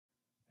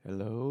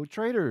Hello,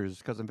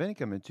 traders. Cousin Vinny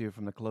coming to you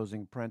from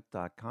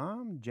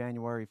theclosingprint.com,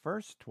 January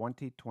 1st,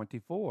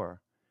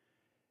 2024.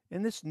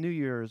 In this New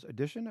Year's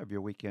edition of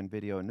your weekend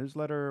video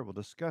newsletter, we'll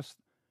discuss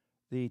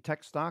the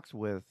tech stocks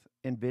with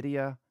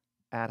NVIDIA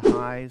at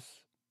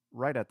highs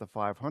right at the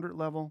 500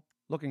 level,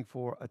 looking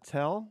for a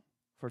tell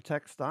for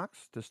tech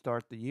stocks to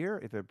start the year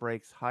if it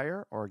breaks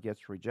higher or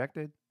gets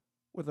rejected.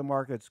 With the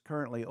markets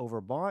currently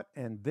overbought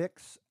and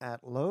VIX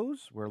at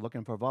lows, we're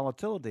looking for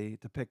volatility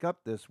to pick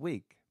up this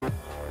week.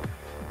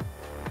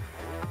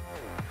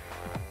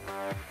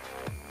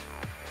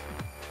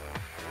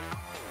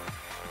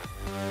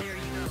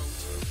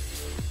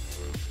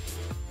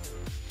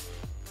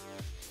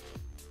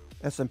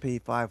 S&P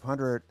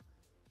 500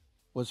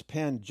 was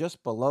pinned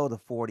just below the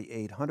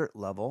 4,800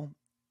 level,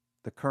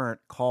 the current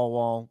call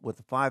wall with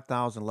the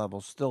 5,000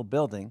 level still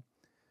building.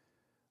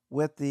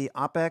 With the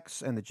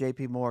OPEX and the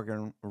JP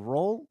Morgan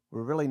roll, we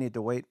really need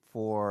to wait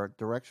for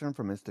direction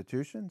from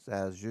institutions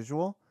as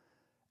usual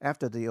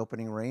after the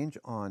opening range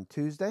on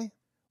Tuesday.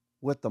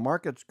 With the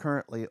markets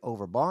currently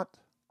overbought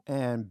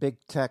and big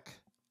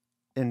tech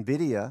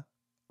NVIDIA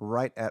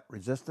right at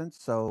resistance,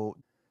 so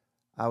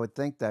I would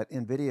think that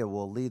NVIDIA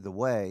will lead the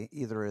way.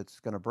 Either it's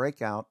going to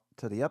break out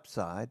to the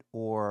upside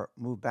or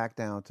move back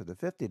down to the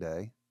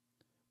 50-day,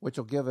 which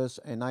will give us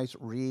a nice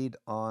read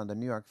on the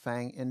New York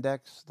FANG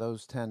index,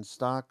 those 10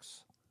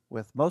 stocks,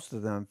 with most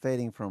of them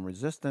fading from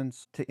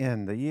resistance to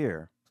end the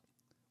year.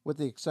 With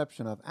the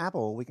exception of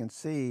Apple, we can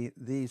see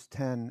these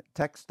 10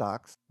 tech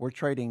stocks were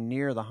trading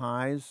near the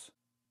highs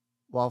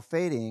while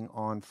fading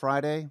on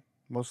Friday,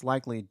 most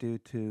likely due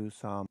to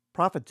some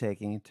profit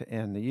taking to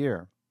end the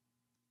year.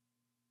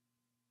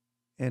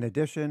 In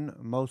addition,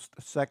 most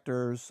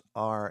sectors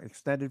are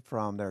extended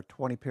from their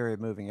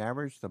 20-period moving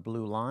average, the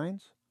blue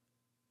lines.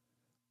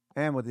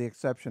 And with the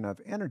exception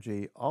of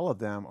energy, all of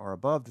them are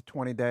above the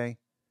 20-day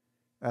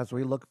as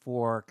we look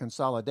for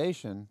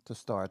consolidation to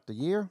start the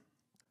year,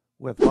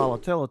 with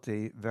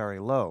volatility very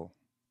low.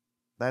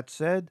 That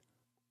said,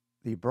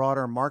 the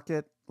broader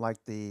market,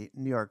 like the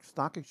New York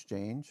Stock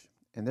Exchange,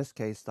 in this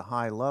case the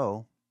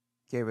high-low,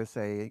 gave us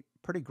a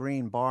pretty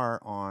green bar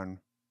on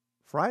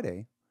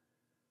Friday.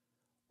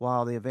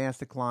 While the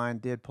advanced decline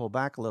did pull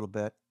back a little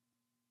bit,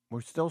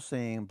 we're still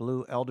seeing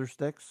blue elder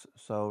sticks,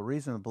 so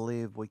reason to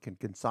believe we can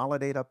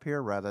consolidate up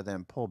here rather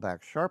than pull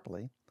back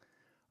sharply.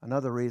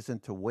 Another reason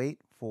to wait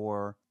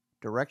for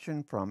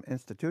direction from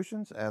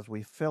institutions as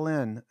we fill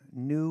in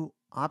new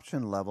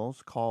option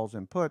levels, calls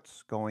and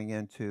puts going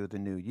into the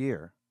new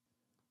year.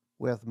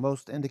 With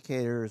most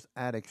indicators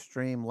at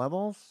extreme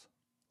levels,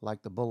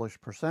 like the bullish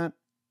percent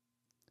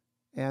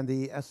and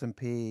the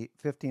S&P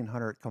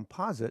 1500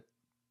 composite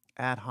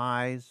at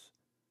highs,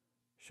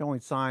 showing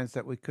signs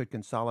that we could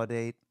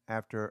consolidate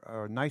after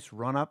a nice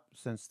run-up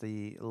since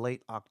the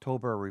late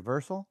October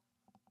reversal.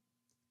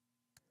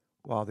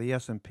 While the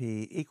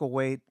S&P equal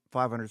weight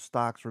 500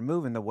 stocks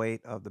removing the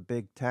weight of the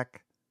big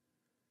tech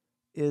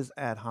is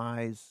at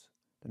highs,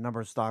 the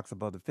number of stocks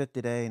above the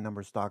 50-day,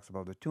 number of stocks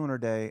above the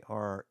 200-day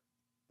are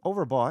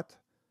overbought,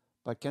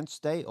 but can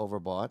stay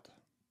overbought.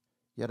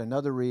 Yet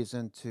another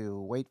reason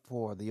to wait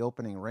for the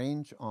opening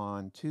range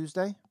on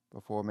Tuesday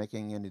before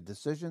making any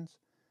decisions.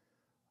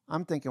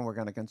 I'm thinking we're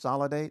going to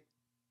consolidate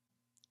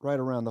right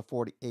around the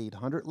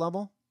 4,800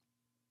 level,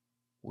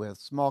 with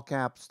small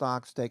cap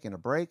stocks taking a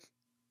break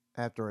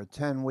after a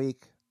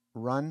 10-week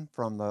run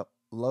from the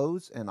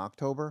lows in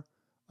October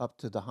up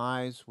to the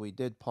highs. We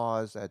did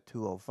pause at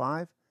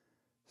 205.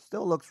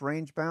 Still looks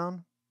range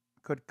bound.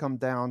 Could come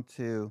down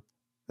to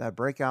that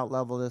breakout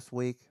level this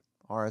week.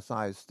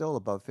 RSI is still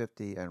above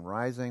 50 and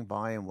rising.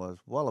 Volume was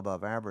well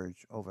above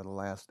average over the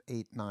last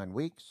 8-9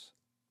 weeks.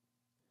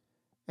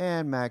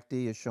 And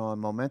MACD is showing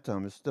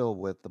momentum is still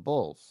with the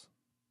bulls.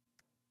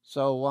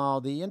 So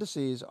while the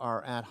indices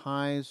are at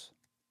highs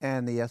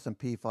and the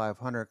S&P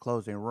 500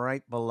 closing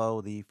right below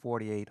the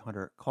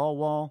 4,800 call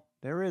wall,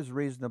 there is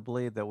reason to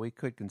believe that we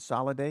could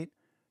consolidate,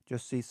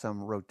 just see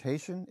some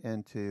rotation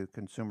into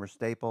consumer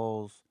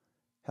staples,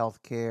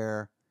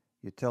 healthcare,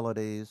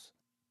 utilities,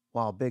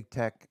 while big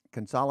tech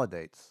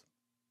consolidates.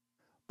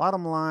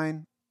 Bottom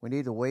line, we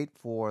need to wait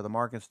for the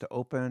markets to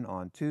open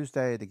on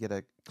Tuesday to get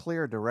a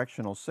clear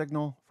directional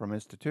signal from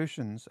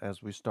institutions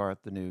as we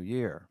start the new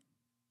year.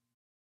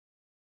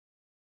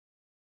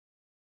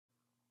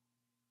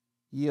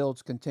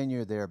 Yields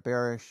continue their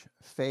bearish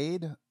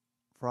fade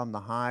from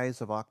the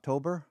highs of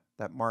October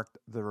that marked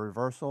the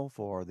reversal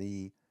for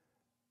the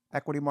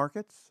equity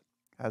markets.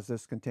 As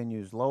this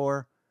continues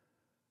lower,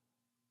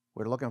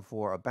 we're looking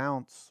for a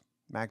bounce.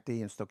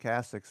 MACD and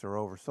stochastics are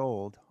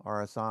oversold,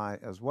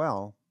 RSI as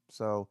well.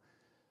 So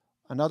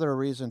another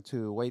reason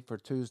to wait for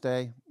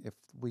Tuesday. If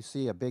we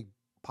see a big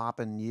pop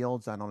in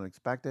yields, I don't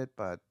expect it,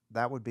 but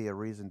that would be a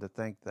reason to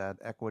think that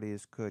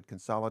equities could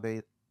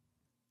consolidate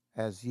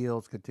as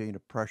yields continue to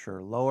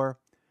pressure lower.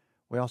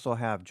 We also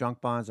have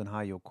junk bonds and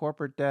high yield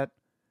corporate debt.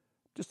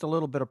 Just a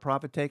little bit of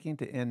profit taking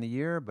to end the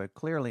year, but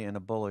clearly in a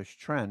bullish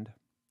trend.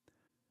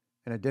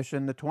 In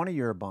addition, the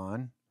 20-year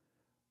bond,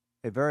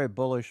 a very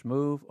bullish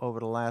move over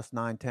the last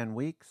 9-10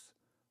 weeks,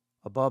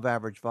 Above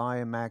average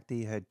volume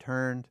MACD had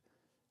turned,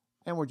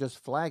 and we're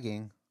just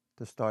flagging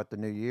to start the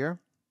new year.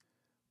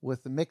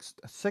 With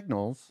mixed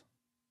signals,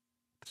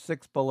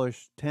 6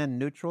 bullish, 10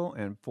 neutral,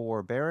 and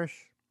 4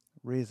 bearish.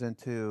 Reason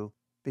to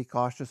be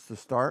cautious to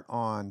start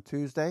on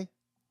Tuesday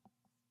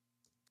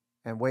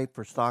and wait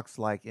for stocks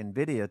like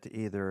Nvidia to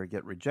either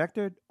get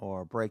rejected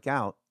or break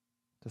out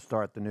to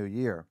start the new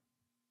year.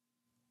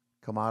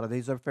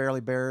 Commodities are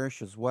fairly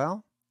bearish as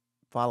well,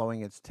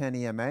 following its 10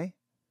 EMA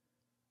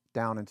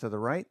down and to the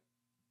right.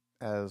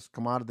 As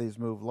commodities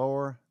move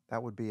lower,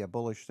 that would be a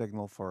bullish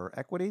signal for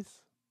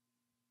equities.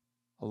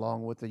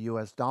 Along with the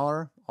US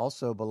dollar,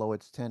 also below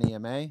its 10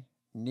 EMA,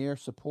 near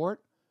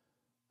support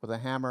with a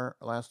hammer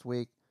last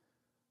week.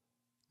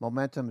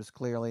 Momentum is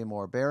clearly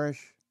more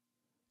bearish.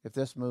 If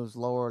this moves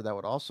lower, that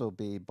would also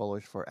be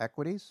bullish for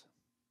equities.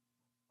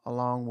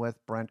 Along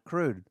with Brent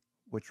crude,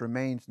 which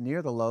remains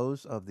near the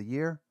lows of the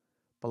year,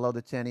 below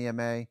the 10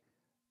 EMA.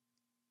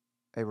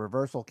 A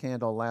reversal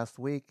candle last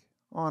week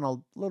on a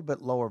little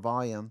bit lower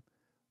volume,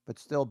 but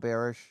still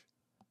bearish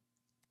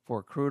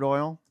for crude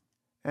oil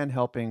and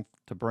helping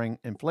to bring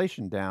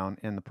inflation down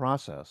in the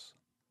process.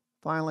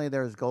 Finally,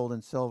 there's gold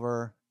and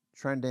silver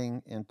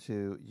trending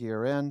into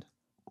year end,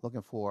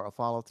 looking for a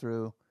follow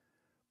through.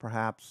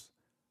 Perhaps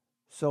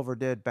silver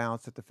did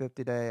bounce at the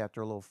 50-day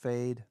after a little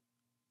fade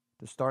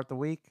to start the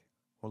week.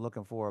 We're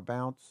looking for a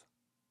bounce.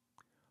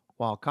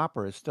 While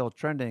copper is still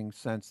trending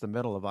since the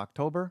middle of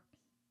October,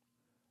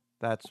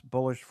 that's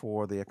bullish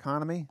for the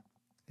economy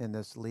in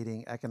this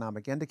leading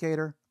economic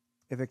indicator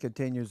if it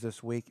continues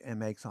this week and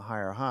makes a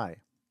higher high.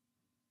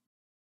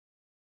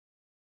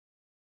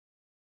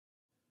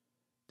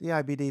 The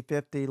IBD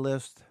 50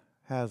 list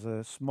has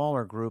a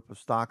smaller group of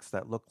stocks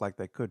that look like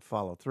they could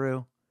follow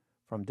through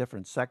from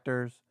different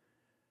sectors.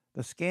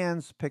 The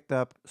scans picked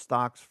up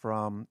stocks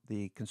from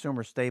the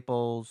consumer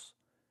staples,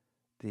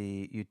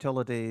 the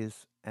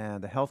utilities,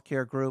 and the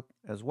healthcare group,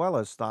 as well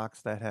as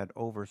stocks that had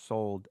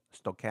oversold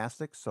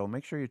stochastics. So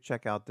make sure you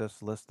check out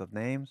this list of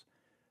names.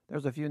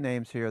 There's a few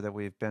names here that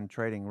we've been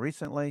trading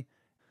recently.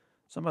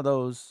 Some of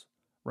those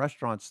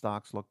restaurant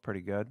stocks look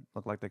pretty good,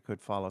 look like they could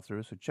follow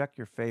through. So check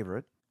your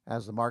favorite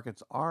as the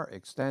markets are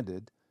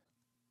extended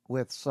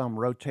with some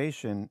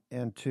rotation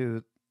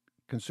into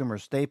consumer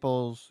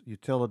staples,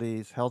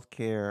 utilities,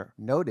 healthcare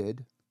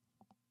noted,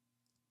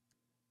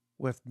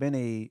 with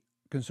many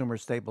consumer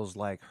staples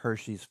like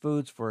Hershey's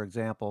Foods, for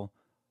example,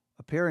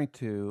 appearing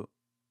to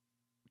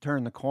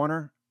turn the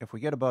corner. If we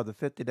get above the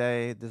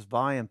 50-day, this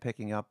volume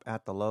picking up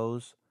at the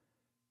lows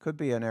could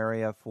be an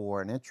area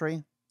for an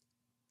entry.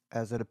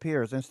 As it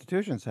appears,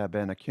 institutions have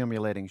been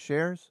accumulating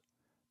shares.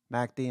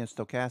 MACD and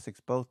stochastics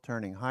both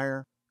turning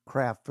higher.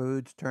 Kraft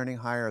Foods turning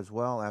higher as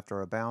well after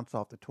a bounce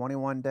off the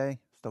 21-day.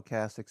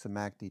 Stochastics and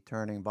MACD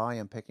turning,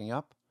 volume picking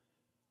up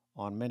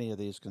on many of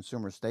these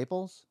consumer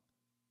staples,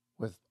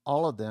 with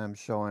all of them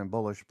showing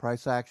bullish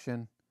price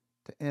action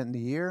to end the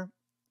year,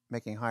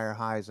 making higher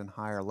highs and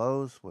higher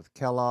lows, with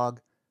Kellogg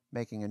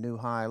making a new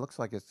high. Looks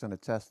like it's going to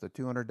test the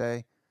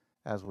 200-day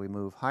as we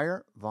move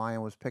higher.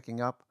 Volume was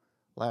picking up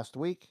last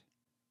week.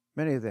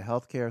 Many of the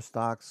healthcare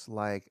stocks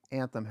like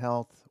Anthem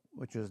Health,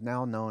 which is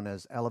now known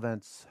as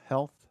Elevance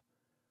Health,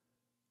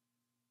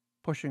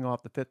 pushing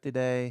off the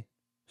 50-day.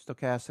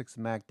 Stochastics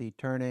and MACD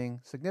turning.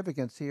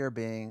 Significance here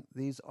being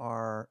these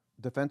are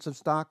defensive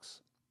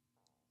stocks,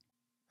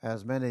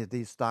 as many of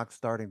these stocks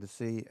starting to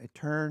see a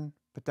turn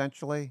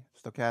potentially.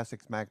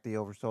 Stochastics, MACD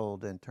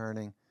oversold and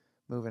turning,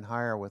 moving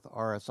higher with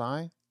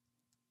RSI.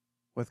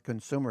 With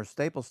consumer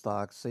staple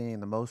stocks seeing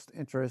the most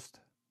interest,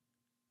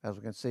 as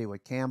we can see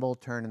with Campbell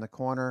turning the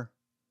corner.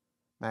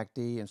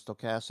 MACD and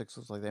stochastics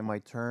looks like they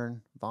might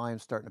turn. Volume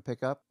starting to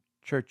pick up.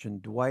 Church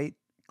and Dwight,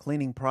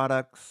 cleaning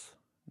products,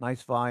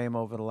 nice volume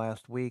over the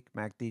last week.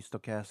 MACD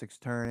stochastics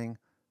turning.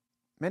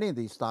 Many of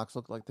these stocks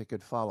look like they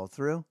could follow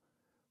through.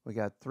 We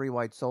got 3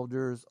 white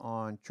soldiers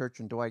on Church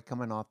and Dwight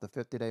coming off the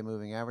 50-day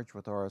moving average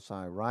with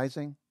RSI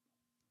rising.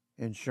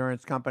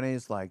 Insurance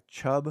companies like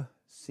Chubb,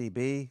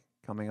 CB,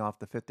 coming off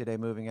the 50-day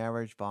moving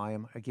average,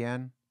 volume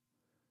again,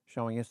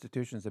 showing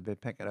institutions have been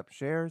picking up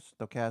shares.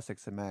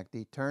 Stochastics and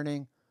MACD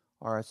turning.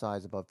 RSI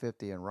is above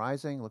 50 and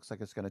rising. Looks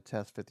like it's going to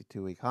test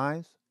 52-week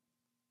highs.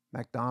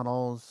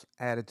 McDonald's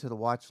added to the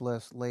watch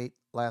list late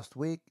last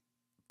week,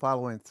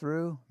 following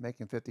through,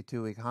 making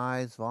 52-week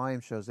highs. Volume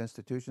shows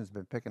institutions have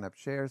been picking up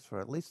shares for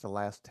at least the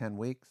last 10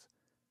 weeks.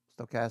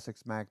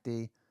 Stochastics,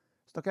 MACD.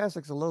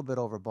 Stochastics a little bit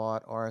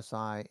overbought.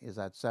 RSI is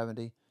at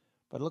 70,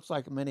 but it looks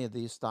like many of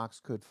these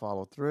stocks could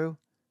follow through.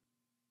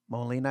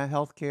 Molina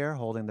Healthcare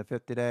holding the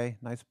 50-day.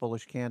 Nice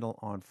bullish candle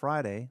on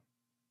Friday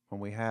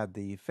when we had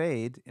the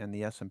fade in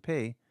the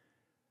S&P.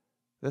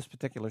 This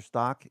particular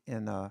stock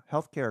in the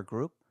healthcare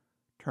group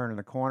turning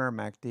the corner.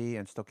 MACD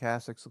and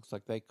stochastics looks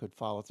like they could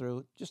follow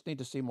through. Just need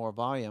to see more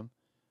volume.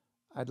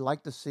 I'd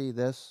like to see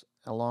this,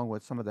 along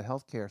with some of the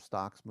healthcare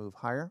stocks, move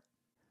higher.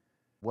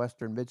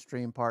 Western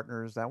Midstream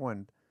Partners, that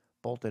one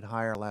bolted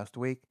higher last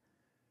week.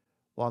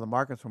 While the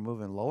markets were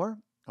moving lower,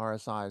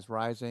 RSI is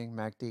rising.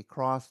 MACD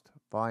crossed,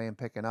 volume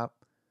picking up.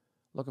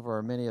 Looking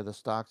for many of the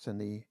stocks in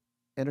the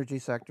energy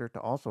sector to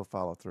also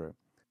follow through.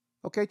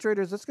 Okay,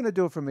 traders, that's going to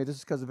do it for me. This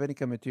is Because of Vinny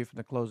coming to you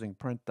from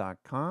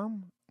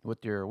theclosingprint.com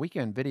with your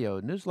weekend video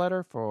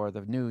newsletter for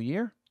the new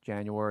year,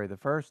 January the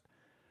 1st.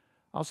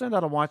 I'll send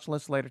out a watch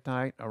list later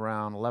tonight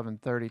around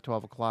 11:30,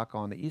 12 o'clock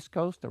on the East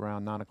Coast,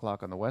 around 9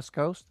 o'clock on the West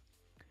Coast.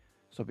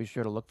 So be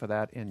sure to look for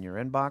that in your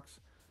inbox.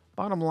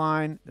 Bottom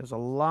line, there's a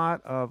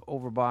lot of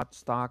overbought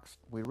stocks.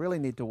 We really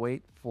need to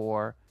wait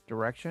for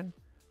direction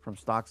from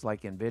stocks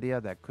like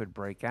NVIDIA that could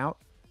break out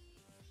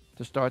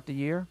to start the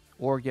year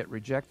or get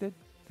rejected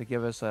to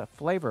give us a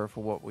flavor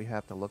for what we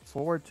have to look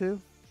forward to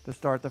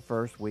start the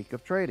first week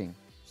of trading.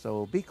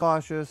 So be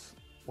cautious,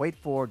 wait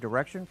for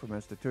direction from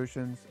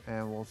institutions,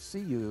 and we'll see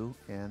you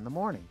in the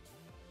morning.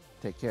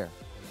 Take care.